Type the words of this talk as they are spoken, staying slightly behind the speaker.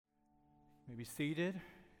You may be seated.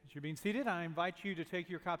 As you're being seated, I invite you to take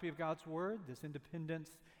your copy of God's Word this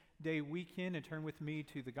Independence Day weekend and turn with me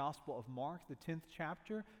to the Gospel of Mark, the 10th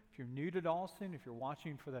chapter. If you're new to Dawson, if you're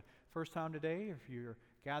watching for the first time today, or if you're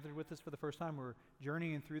gathered with us for the first time, we're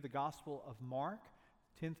journeying through the Gospel of Mark,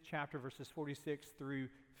 10th chapter, verses 46 through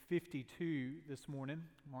 52 this morning.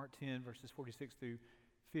 Mark 10, verses 46 through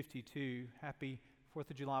 52. Happy 4th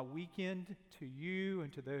of July weekend to you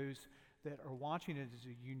and to those that are watching. It is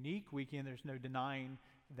a unique weekend. There's no denying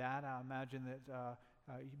that. I imagine that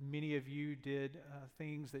many of you did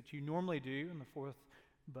things that you normally do on the 4th,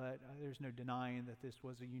 but there's no denying that this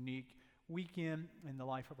was a unique weekend in the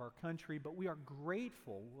life of our country. But we are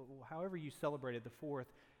grateful, however you celebrated the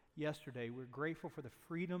 4th yesterday, we're grateful for the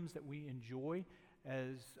freedoms that we enjoy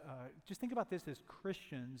as, just think about this as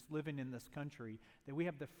Christians living in this country, that we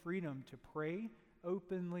have the freedom to pray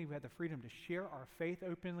openly, we have the freedom to share our faith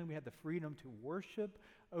openly, we have the freedom to worship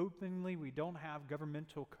openly, we don't have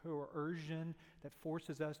governmental coercion that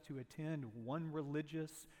forces us to attend one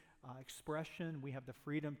religious expression. We have the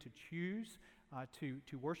freedom to choose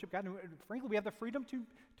to worship God, and frankly, we have the freedom to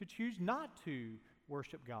choose not to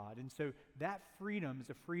worship God. And so that freedom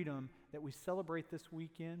is a freedom that we celebrate this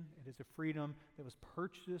weekend. It is a freedom that was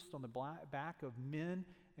purchased on the back of men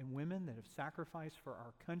and women that have sacrificed for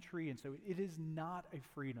our country. And so it is not a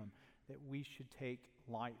freedom that we should take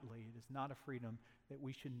lightly. It is not a freedom that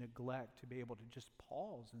we should neglect, to be able to just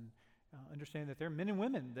pause and understand that there are men and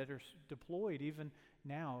women that are deployed even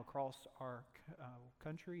now across our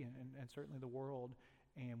country and certainly the world.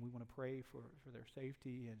 And we want to pray for their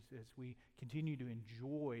safety as we continue to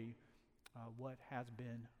enjoy what has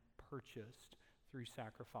been purchased through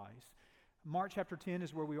sacrifice. Mark chapter 10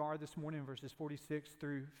 is where we are this morning, verses 46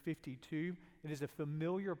 through 52. It is a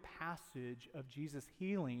familiar passage of Jesus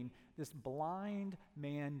healing this blind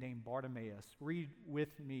man named Bartimaeus. Read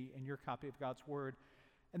with me in your copy of God's Word.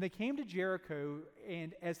 And they came to Jericho,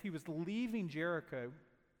 and as he was leaving Jericho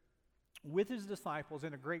with his disciples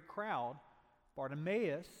and a great crowd,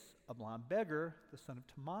 Bartimaeus, a blind beggar, the son of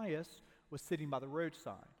Timaeus, was sitting by the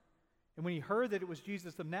roadside. And when he heard that it was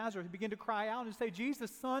Jesus of Nazareth, he began to cry out and say,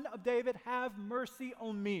 "Jesus, Son of David, have mercy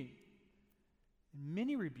on me." And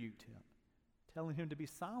many rebuked him, telling him to be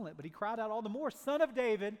silent. But he cried out all the more, "Son of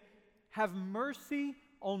David, have mercy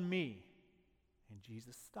on me." And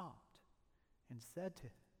Jesus stopped and said to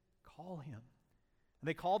him, "Call him." And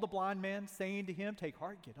they called the blind man, saying to him, "Take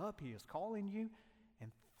heart, get up, he is calling you."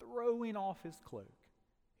 And throwing off his cloak,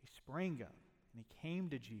 he sprang up and he came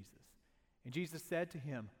to Jesus. And Jesus said to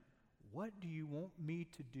him, "What do you want me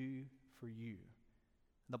to do for you?"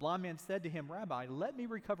 And the blind man said to him, "Rabbi, let me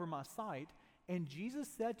recover my sight." And Jesus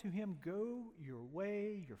said to him, "Go your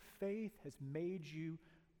way, your faith has made you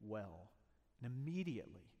well." And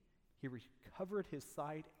immediately he recovered his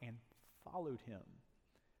sight and followed him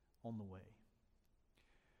on the way.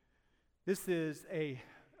 This is a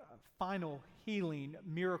final healing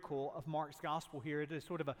miracle of Mark's gospel here. It is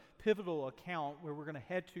sort of a pivotal account where we're going to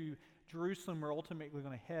head to Jerusalem. We're ultimately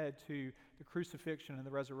going to head to the crucifixion and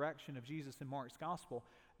the resurrection of Jesus in Mark's gospel.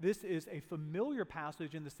 This is a familiar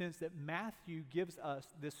passage in the sense that Matthew gives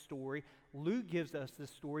us this story. Luke gives us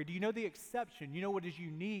this story. Do you know the exception? You know what is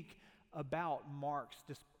unique about Mark's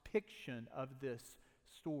depiction of this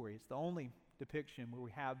story? It's the only depiction where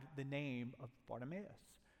we have the name of Bartimaeus.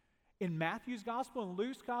 In Matthew's gospel, in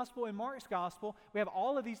Luke's gospel, in Mark's gospel, we have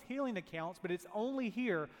all of these healing accounts, but it's only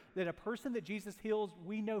here that a person that Jesus heals,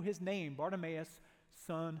 we know his name, Bartimaeus,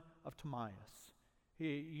 son of Timaeus.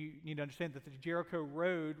 You need to understand that the Jericho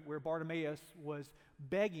road where Bartimaeus was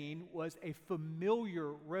begging was a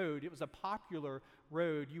familiar road. It was a popular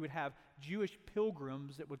road. You would have Jewish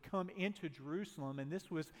pilgrims that would come into Jerusalem, and this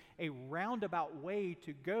was a roundabout way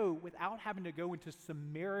to go without having to go into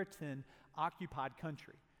Samaritan-occupied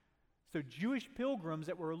country. So Jewish pilgrims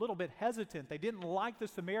that were a little bit hesitant, they didn't like the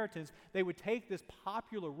Samaritans, they would take this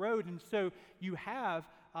popular road. And so you have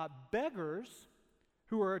beggars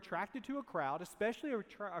who are attracted to a crowd, especially a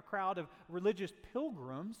crowd of religious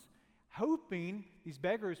pilgrims, these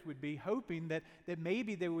beggars would be hoping that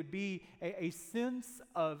maybe there would be a sense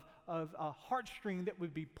of a heartstring that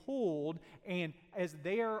would be pulled, and as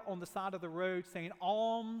they're on the side of the road saying,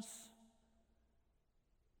 "Alms,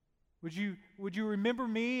 would you remember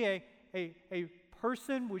me, a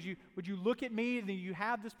person, would you look at me?" And then you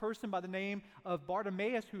have this person by the name of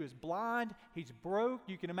Bartimaeus who is blind, he's broke,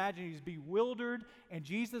 you can imagine he's bewildered, and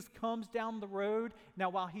Jesus comes down the road. Now,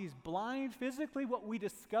 while he's blind physically, what we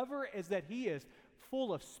discover is that he is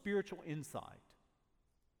full of spiritual insight.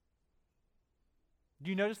 Do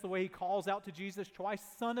you notice the way he calls out to Jesus twice?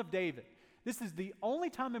 "Son of David." This is the only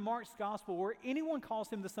time in Mark's gospel where anyone calls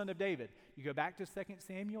him the son of David. You go back to 2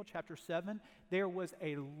 Samuel chapter 7, there was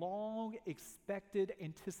a long expected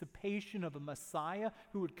anticipation of a Messiah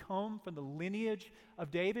who would come from the lineage of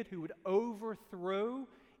David, who would overthrow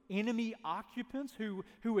enemy occupants, who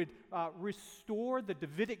would restore the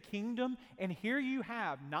Davidic kingdom. And here you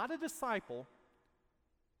have not a disciple,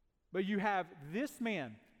 but you have this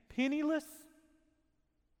man, penniless,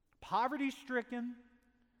 poverty-stricken,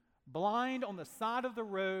 blind on the side of the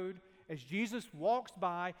road. As Jesus walks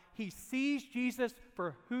by, he sees Jesus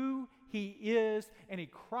for who he is, and he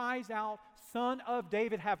cries out, "Son of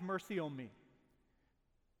David, have mercy on me."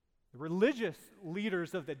 The religious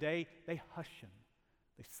leaders of the day, they hush him.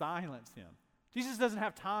 They silence him. Jesus doesn't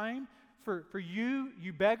have time for you,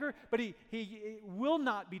 you beggar, but he will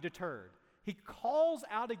not be deterred. He calls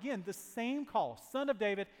out again the same call, "Son of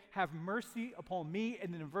David, have mercy upon me."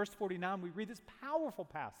 And then in verse 49, we read this powerful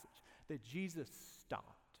passage that Jesus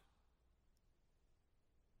stopped.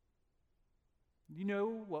 You know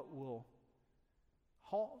what will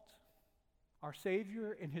halt our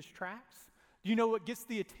Savior in his tracks? Do you know what gets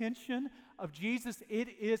the attention of Jesus? It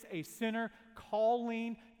is a sinner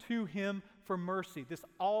calling to him for mercy. This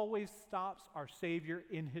always stops our Savior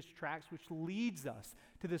in his tracks, which leads us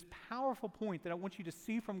to this powerful point that I want you to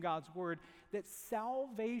see from God's word, that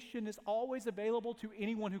salvation is always available to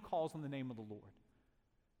anyone who calls on the name of the Lord.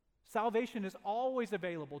 Salvation is always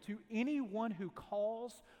available to anyone who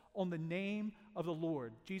calls on the name of the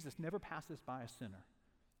Lord. Jesus never passes by a sinner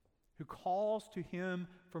who calls to him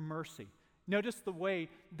for mercy. Notice the way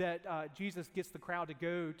that Jesus gets the crowd to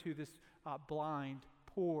go to this blind,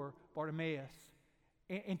 poor Bartimaeus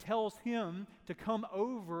and tells him to come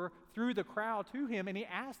over through the crowd to him. And he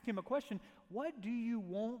asks him a question: "What do you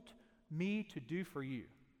want me to do for you?"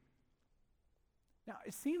 Now,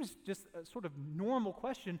 it seems just a sort of normal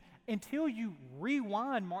question until you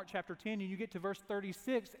rewind Mark chapter 10 and you get to verse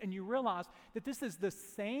 36 and you realize that this is the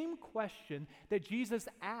same question that Jesus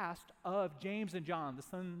asked of James and John, the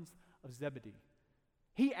sons of Zebedee.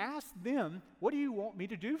 He asked them, "What do you want me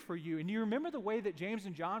to do for you?" And you remember the way that James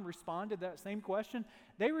and John responded to that same question?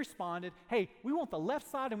 They responded, "Hey, we want the left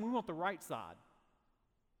side and we want the right side."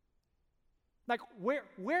 Like,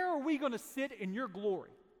 where are we going to sit in your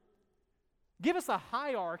glory? Give us a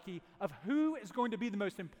hierarchy of who is going to be the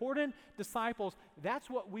most important disciples. That's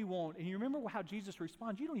what we want. And you remember how Jesus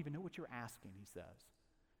responds? "You don't even know what you're asking," he says.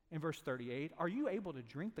 In verse 38, "Are you able to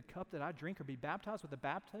drink the cup that I drink or be baptized with the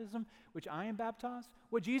baptism which I am baptized?"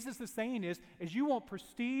 What Jesus is saying is you want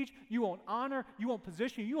prestige, you want honor, you want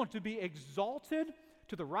position, you want to be exalted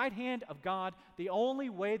to the right hand of God. The only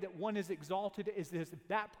way that one is exalted is if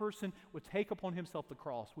that person would take upon himself the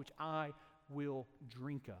cross, which I will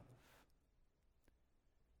drink of.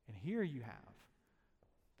 And here you have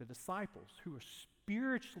the disciples who are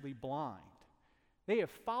spiritually blind. They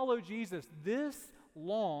have followed Jesus this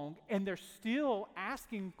long, and they're still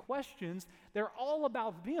asking questions. They're all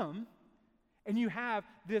about them. And you have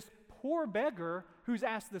this poor beggar who's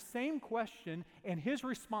asked the same question, and his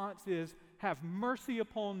response is, "Have mercy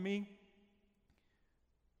upon me.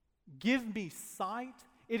 Give me sight."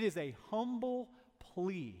 It is a humble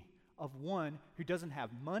plea of one who doesn't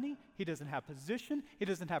have money, he doesn't have position, he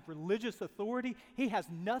doesn't have religious authority, he has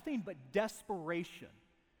nothing but desperation,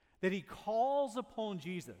 that he calls upon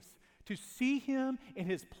Jesus to see him in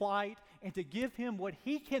his plight and to give him what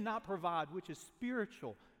he cannot provide, which is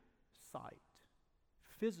spiritual sight,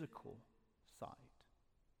 physical sight.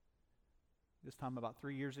 This time about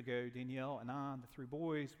 3 years ago, Danielle and I, the three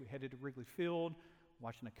boys, we headed to Wrigley Field,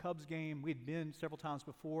 watching a Cubs game. We'd been several times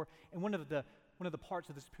before, and one of the parts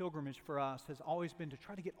of this pilgrimage for us has always been to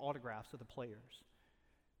try to get autographs of the players.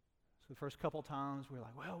 So the first couple times we were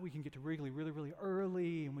like, well, we can get to Wrigley really, really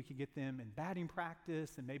early, and we can get them in batting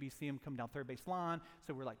practice and maybe see them come down third base line.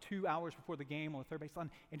 So we're like 2 hours before the game on the third base line,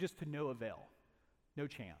 and just to no avail, no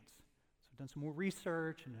chance. So I've done some more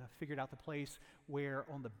research and figured out the place where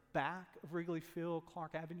on the back of Wrigley Field,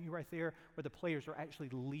 Clark Avenue right there, where the players are actually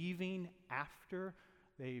leaving after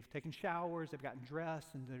they've taken showers, they've gotten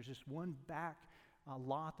dressed, and there's just one back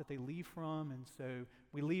lot that they leave from. And so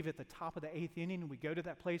we leave at the top of the 8th inning, and we go to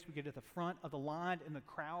that place, we get to the front of the line, and the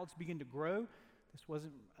crowds begin to grow. This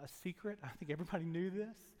wasn't a secret. I think everybody knew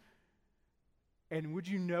this. And would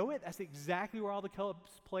you know it? That's exactly where all the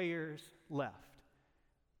Cubs players left.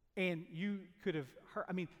 And you could have heard,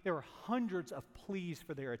 there were hundreds of pleas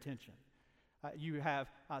for their attention. You have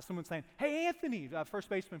someone saying, "Hey, Anthony," first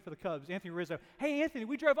baseman for the Cubs, Anthony Rizzo, "Hey, Anthony,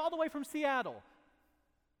 we drove all the way from Seattle."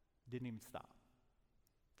 Didn't even stop.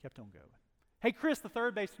 Kept on going. "Hey, Chris," the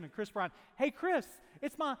third baseman, Chris Bryant, "Hey, Chris,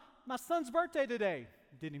 it's my son's birthday today."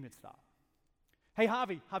 Didn't even stop. Hey,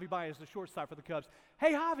 Javi Baez, the shortstop for the Cubs.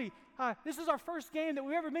 Hey, Javi, this is our first game that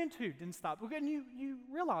we've ever been to. Didn't stop. And you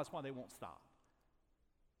realize why they won't stop.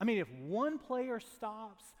 I mean, if one player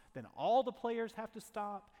stops, then all the players have to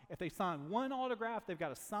stop. If they sign one autograph, they've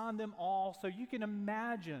got to sign them all. So you can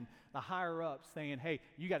imagine the higher-ups saying, hey,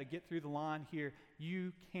 you got to get through the line here.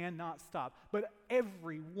 You cannot stop. But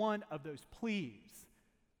every one of those pleas,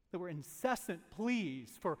 that were incessant pleas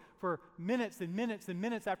for minutes and minutes and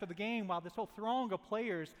minutes after the game while this whole throng of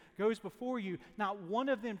players goes before you, not one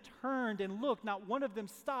of them turned and looked, not one of them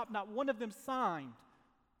stopped, not one of them signed.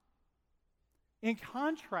 In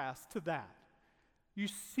contrast to that, you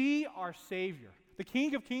see our Savior, the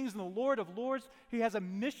King of Kings and the Lord of Lords. He has a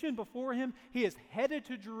mission before him. He is headed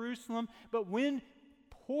to Jerusalem, but when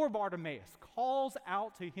poor Bartimaeus calls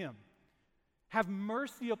out to him, have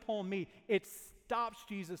mercy upon me, it stops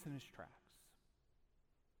Jesus in his tracks.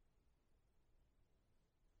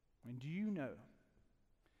 And do you know,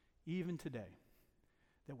 even today,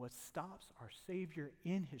 that what stops our Savior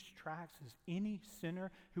in his tracks is any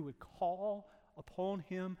sinner who would call upon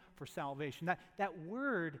him for salvation. That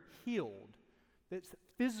word healed, that's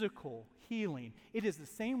physical healing, it is the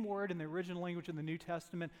same word in the original language in the New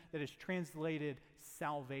Testament that is translated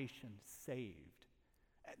salvation, saved.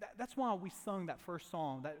 That's why we sung that first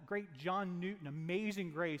song, that great John Newton,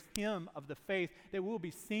 Amazing Grace, hymn of the faith that we'll be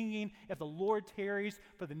singing if the Lord tarries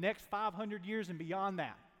for the next 500 years and beyond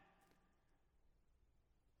that.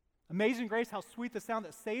 Amazing grace, how sweet the sound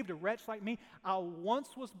that saved a wretch like me. I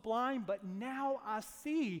once was blind, but now I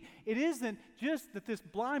see. It isn't just that this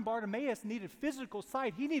blind Bartimaeus needed physical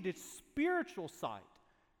sight. He needed spiritual sight.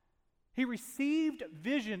 He received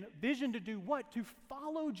vision to do what? To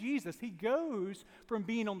follow Jesus. He goes from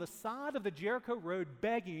being on the side of the Jericho road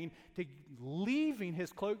begging to leaving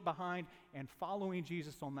his cloak behind and following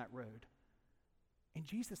Jesus on that road. And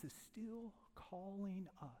Jesus is still calling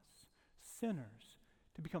us, sinners,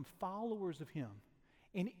 to become followers of him.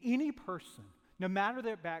 And any person, no matter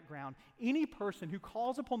their background, any person who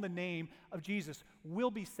calls upon the name of Jesus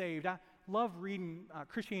will be saved. I love reading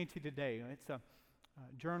Christianity Today. It's a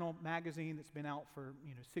journal, magazine that's been out for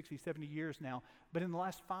 60, 70 years now. But in the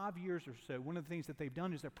last 5 years or so, one of the things that they've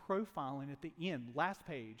done is they're profiling at the end, last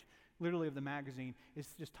page, literally of the magazine, is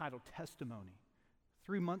just titled Testimony.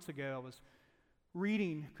 3 months ago, I was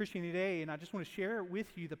reading Christianity Today, and I just want to share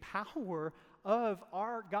with you the power of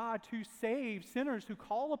our God to save sinners who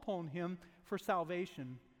call upon him for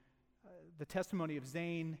salvation. The testimony of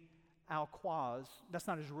Zain Al-Quaz, that's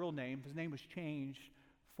not his real name. His name was changed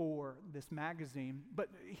for this magazine. But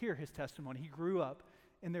hear his testimony. He grew up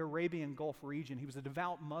in the Arabian Gulf region. He was a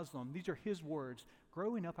devout Muslim. These are his words.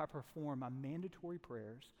 Growing up, I performed my mandatory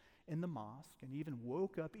prayers in the mosque and even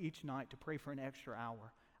woke up each night to pray for an extra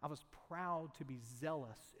hour. I was proud to be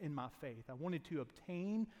zealous in my faith. I wanted to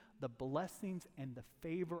obtain the blessings and the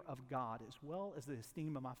favor of God as well as the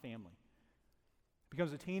esteem of my family.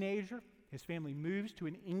 Becomes a teenager. His family moves to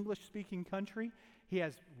an English-speaking country. He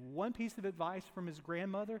has one piece of advice from his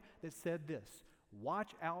grandmother that said this: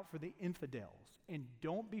 watch out for the infidels and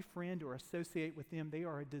don't befriend or associate with them. They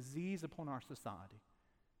are a disease upon our society.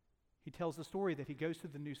 He tells the story that he goes to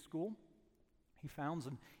the new school. He founds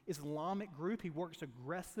an Islamic group. He works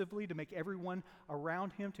aggressively to make everyone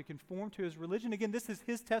around him to conform to his religion. Again, this is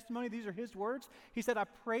his testimony. These are his words. He said, I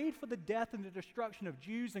prayed for the death and the destruction of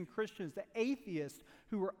Jews and Christians, the atheists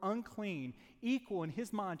who were unclean, equal in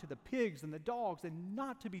his mind to the pigs and the dogs, and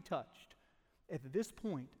not to be touched. At this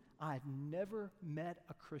point, I had never met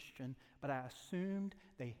a Christian, but I assumed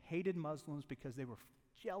they hated Muslims because they were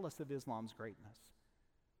jealous of Islam's greatness.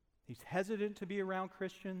 He's hesitant to be around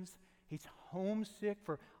Christians. He's homesick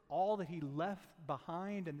for all that he left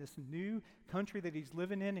behind in this new country that he's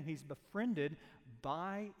living in, and he's befriended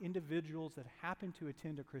by individuals that happen to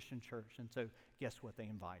attend a Christian church. And so guess what? They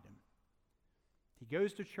invite him. He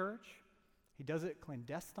goes to church. He does it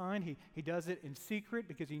clandestine. He does it in secret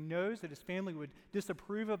because he knows that his family would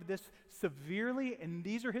disapprove of this severely. And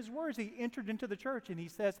these are his words. He entered into the church and he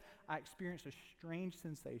says, I experienced a strange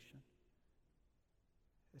sensation.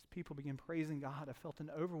 As people began praising God, I felt an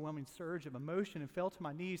overwhelming surge of emotion and fell to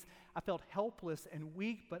my knees. I felt helpless and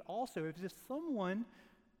weak, but also as if someone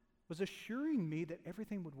was assuring me that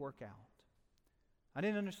everything would work out. I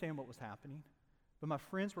didn't understand what was happening, but my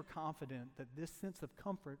friends were confident that this sense of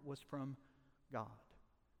comfort was from God.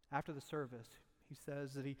 After the service, he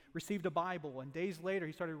says that he received a Bible, and days later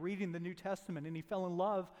he started reading the New Testament, and he fell in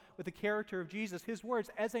love with the character of Jesus. His words,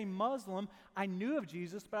 as a Muslim, I knew of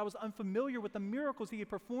Jesus, but I was unfamiliar with the miracles he had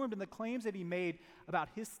performed and the claims that he made about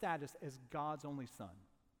his status as God's only son.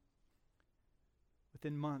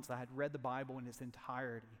 Within months, I had read the Bible in its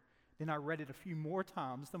entirety. Then I read it a few more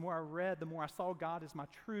times. The more I read, the more I saw God as my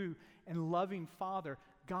true and loving Father.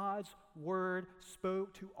 God's Word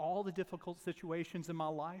spoke to all the difficult situations in my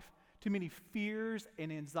life, to many fears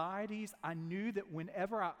and anxieties. I knew that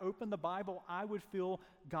whenever I opened the Bible, I would feel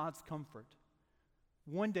God's comfort.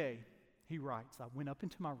 One day, he writes, I went up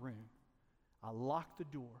into my room, I locked the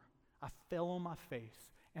door, I fell on my face,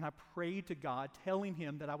 and I prayed to God, telling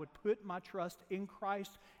him that I would put my trust in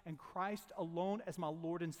Christ and Christ alone as my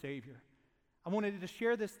Lord and Savior. I wanted to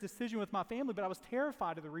share this decision with my family, but I was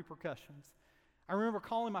terrified of the repercussions. I remember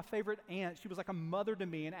calling my favorite aunt. She was like a mother to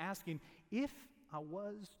me, and asking, if I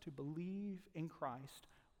was to believe in Christ,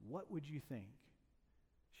 what would you think?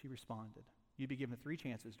 She responded, you'd be given 3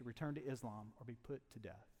 chances to return to Islam or be put to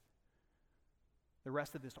death. The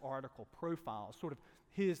rest of this article profiles sort of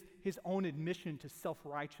his own admission to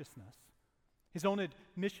self-righteousness, his own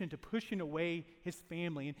admission to pushing away his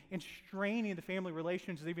family and straining the family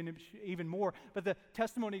relations even more. But the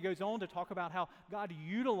testimony goes on to talk about how God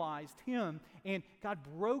utilized him and God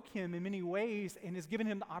broke him in many ways and has given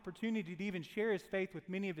him the opportunity to even share his faith with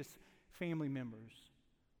many of his family members.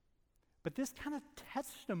 But this kind of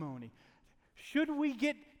testimony, should we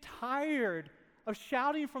get tired of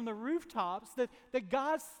shouting from the rooftops that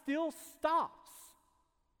God still stops?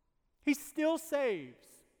 He still saves.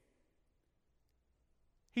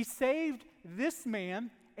 He saved this man,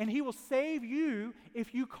 and he will save you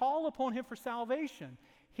if you call upon him for salvation.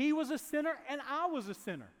 He was a sinner, and I was a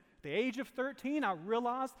sinner. At the age of 13, I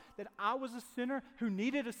realized that I was a sinner who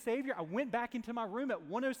needed a Savior. I went back into my room at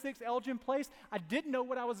 106 Elgin Place. I didn't know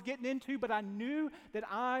what I was getting into, but I knew that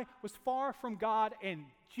I was far from God, and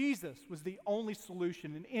Jesus was the only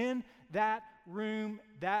solution. And in that room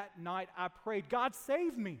that night, I prayed, God,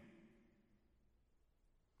 save me.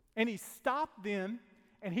 And he stopped then,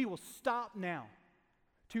 and he will stop now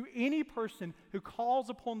to any person who calls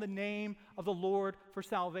upon the name of the Lord for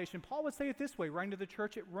salvation. Paul would say it this way, writing to the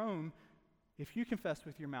church at Rome, if you confess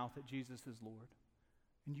with your mouth that Jesus is Lord,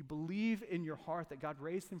 and you believe in your heart that God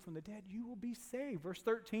raised him from the dead, you will be saved. Verse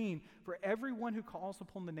 13, for everyone who calls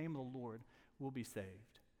upon the name of the Lord will be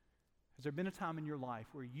saved. Has there been a time in your life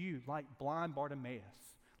where you, like blind Bartimaeus,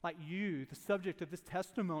 like you, the subject of this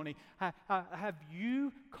testimony, have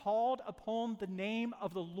you called upon the name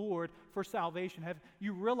of the Lord for salvation? Have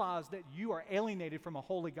you realized that you are alienated from a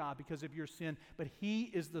holy God because of your sin, but he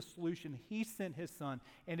is the solution. He sent his Son,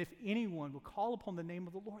 and if anyone will call upon the name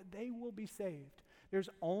of the Lord, they will be saved. There's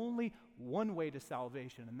only one way to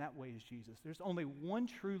salvation, and that way is Jesus. There's only one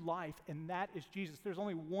true life, and that is Jesus. There's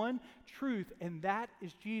only one truth, and that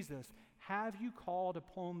is Jesus. Have you called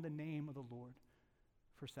upon the name of the Lord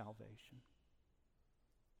for salvation?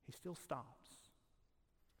 He still stops.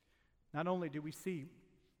 Not only do we see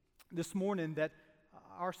this morning that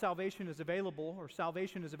our salvation is available, or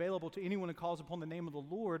salvation is available to anyone who calls upon the name of the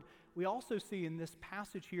Lord, we also see in this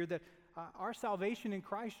passage here that our salvation in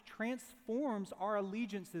Christ transforms our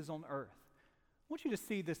allegiances on earth. I want you to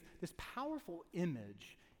see this powerful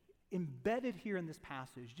image embedded here in this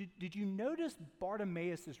passage. Did you notice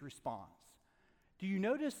Bartimaeus' response? Do you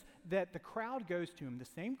notice that the crowd goes to him, the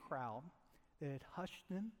same crowd that had hushed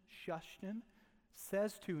him, shushed him,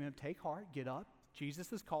 says to him, take heart, get up,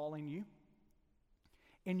 Jesus is calling you.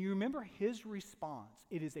 And you remember his response.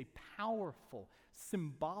 It is a powerful,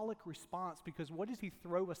 symbolic response, because what does he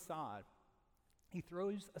throw aside? He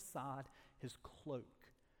throws aside his cloak.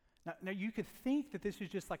 Now you could think that this is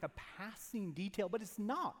just like a passing detail, but it's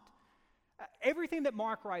not. Everything that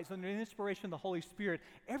Mark writes under the inspiration of the Holy Spirit,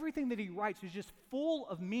 everything that he writes is just full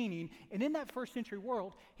of meaning. And in that first century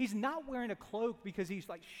world, he's not wearing a cloak because he's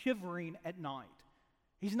like shivering at night.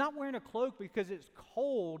 He's not wearing a cloak because it's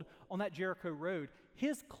cold on that Jericho road.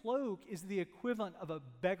 His cloak is the equivalent of a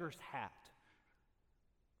beggar's hat.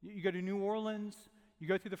 You go to New Orleans, you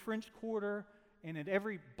go through the French Quarter, and at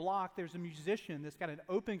every block there's a musician that's got an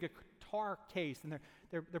open guitar case, and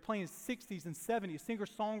they're playing 60s and 70s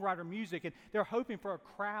singer-songwriter music, and they're hoping for a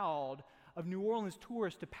crowd of New Orleans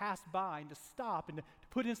tourists to pass by and to stop and to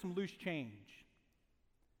put in some loose change.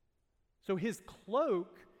 So his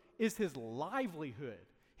cloak is his livelihood.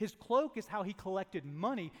 His cloak is how he collected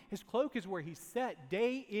money. His cloak is where he sat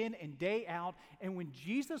day in and day out, and when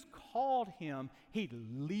Jesus called him, he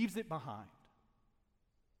leaves it behind.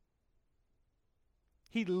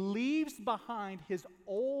 He leaves behind his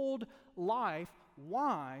old life.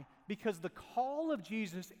 Why? Because the call of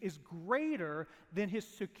Jesus is greater than his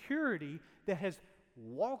security that has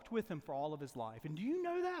walked with him for all of his life. And do you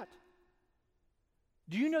know that?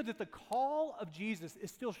 Do you know that the call of Jesus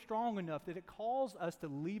is still strong enough that it calls us to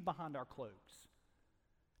leave behind our cloaks,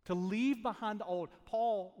 To leave behind the old.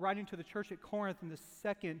 Paul, writing to the church at Corinth in the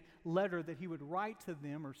second letter that he would write to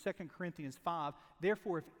them, or 2 Corinthians 5,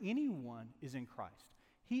 therefore, if anyone is in Christ,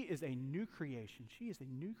 he is a new creation. She is a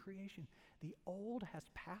new creation. The old has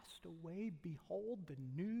passed away. Behold, the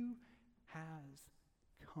new has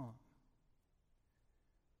come.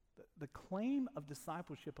 The claim of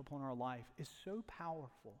discipleship upon our life is so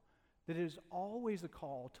powerful that it is always a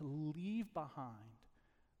call to leave behind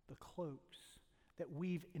the cloaks that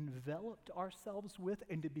we've enveloped ourselves with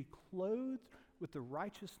and to be clothed with the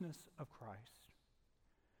righteousness of Christ.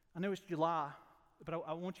 I know it's July, but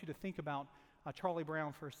I want you to think about Charlie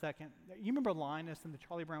Brown for a second. You remember Linus in the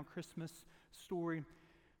Charlie Brown Christmas story?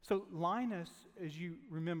 So Linus, as you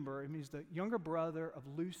remember, he's the younger brother of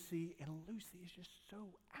Lucy, and Lucy is just so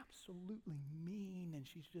absolutely mean, and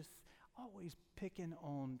she's just always picking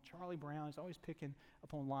on Charlie Brown. He's always picking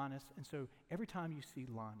upon Linus. And so every time you see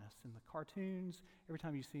Linus in the cartoons, every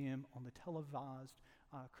time you see him on the televised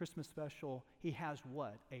Christmas special, he has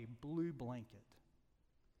what? A blue blanket.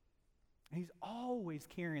 And he's always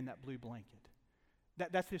carrying that blue blanket.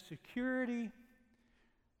 That's his security.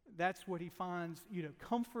 That's what he finds,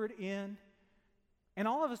 comfort in. And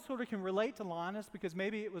all of us sort of can relate to Linus because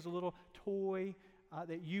maybe it was a little toy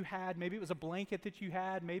that you had. Maybe it was a blanket that you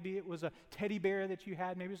had. Maybe it was a teddy bear that you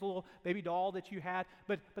had. Maybe it was a little baby doll that you had.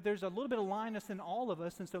 But there's a little bit of Linus in all of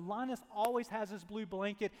us. And so Linus always has his blue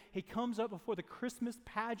blanket. He comes up before the Christmas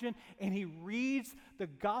pageant and he reads the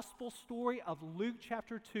gospel story of Luke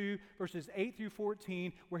chapter 2, verses 8 through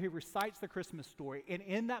 14, where he recites the Christmas story. And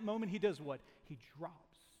in that moment, he does what? He drops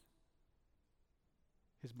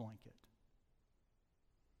his blanket.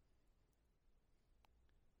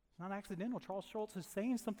 Not accidental. Charles Schultz is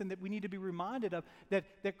saying something that we need to be reminded of,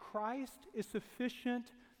 that Christ is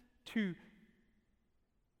sufficient to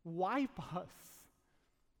wipe us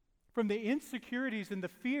from the insecurities and the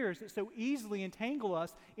fears that so easily entangle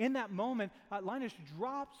us. In that moment, Linus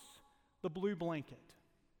drops the blue blanket.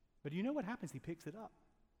 But you know what happens? He picks it up.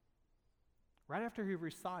 Right after he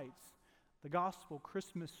recites the gospel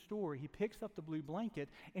Christmas story, he picks up the blue blanket,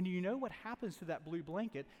 and you know what happens to that blue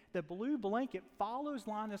blanket? The blue blanket follows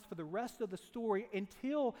Linus for the rest of the story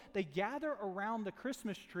until they gather around the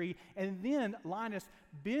Christmas tree, and then Linus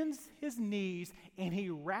bends his knees and he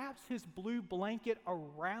wraps his blue blanket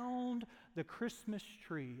around the Christmas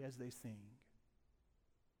tree as they sing.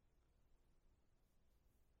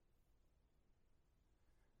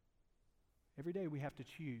 Every day we have to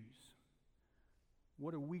choose.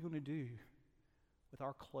 What are we going to do with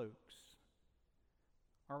our cloaks,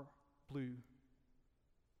 our blue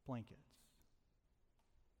blankets?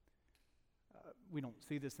 We don't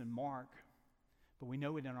see this in Mark, but we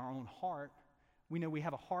know it in our own heart. We know we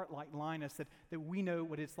have a heart like Linus, that we know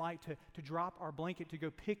what it's like to drop our blanket, to go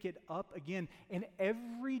pick it up again. And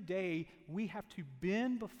every day we have to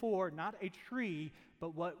bend before not a tree,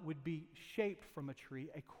 but what would be shaped from a tree,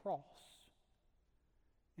 a cross,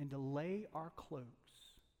 and to lay our cloaks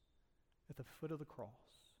at the foot of the cross,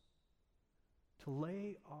 to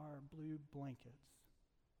lay our blue blankets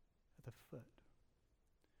at the foot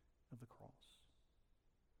of the cross.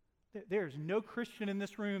 There's no Christian in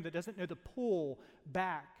this room that doesn't know the pull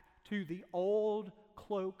back to the old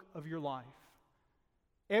cloak of your life.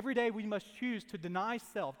 Every day we must choose to deny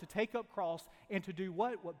self, to take up cross, and to do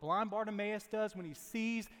what? What blind Bartimaeus does when he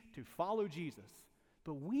sees, to follow Jesus.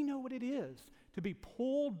 But we know what it is to be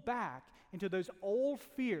pulled back into those old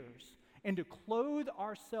fears and to clothe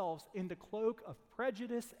ourselves in the cloak of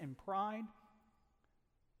prejudice and pride,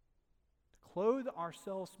 to clothe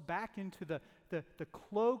ourselves back into the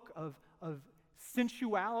cloak of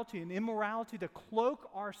sensuality and immorality, to cloak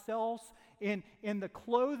ourselves in the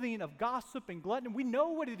clothing of gossip and gluttony. We know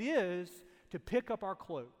what it is to pick up our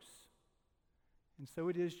cloaks. And so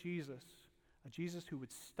it is Jesus, a Jesus who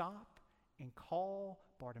would stop and call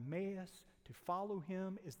Bartimaeus to follow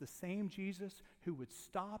him, is the same Jesus who would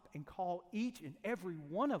stop and call each and every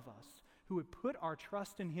one of us who would put our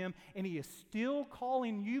trust in him. And he is still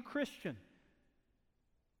calling you, Christian,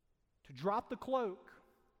 to drop the cloak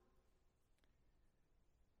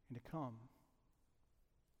and to come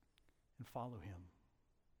and follow him.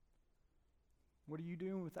 What are you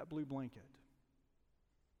doing with that blue blanket?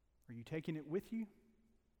 Are you taking it with you?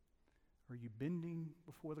 Or are you bending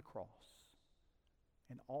before the cross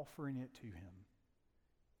and offering it to him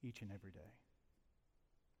each and every day?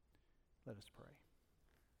 Let us pray.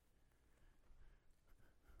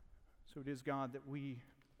 So it is, God, that we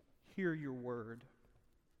hear your word,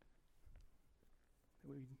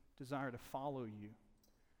 that we desire to follow you.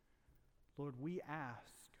 Lord, we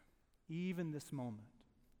ask, even this moment,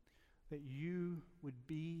 that you would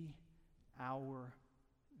be our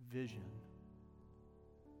vision.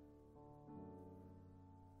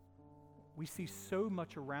 We see so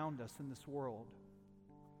much around us in this world,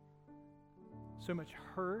 so much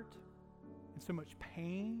hurt and so much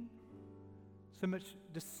pain, so much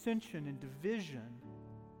dissension and division,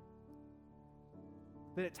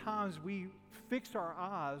 that at times we fix our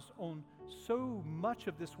eyes on so much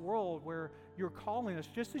of this world where you're calling us,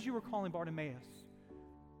 just as you were calling Bartimaeus,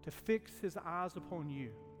 to fix his eyes upon you.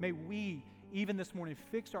 May we, even this morning,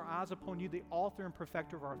 fix our eyes upon you, the author and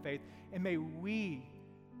perfecter of our faith, and may we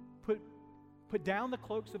put down the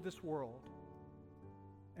cloaks of this world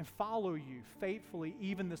and follow you faithfully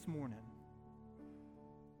even this morning.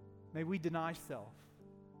 May we deny self,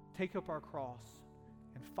 take up our cross,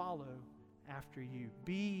 and follow after you.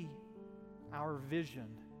 Be our vision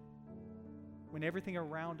when everything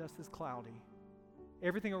around us is cloudy,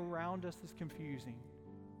 everything around us is confusing.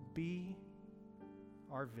 Be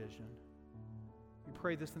our vision. We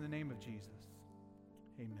pray this in the name of Jesus.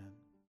 Amen.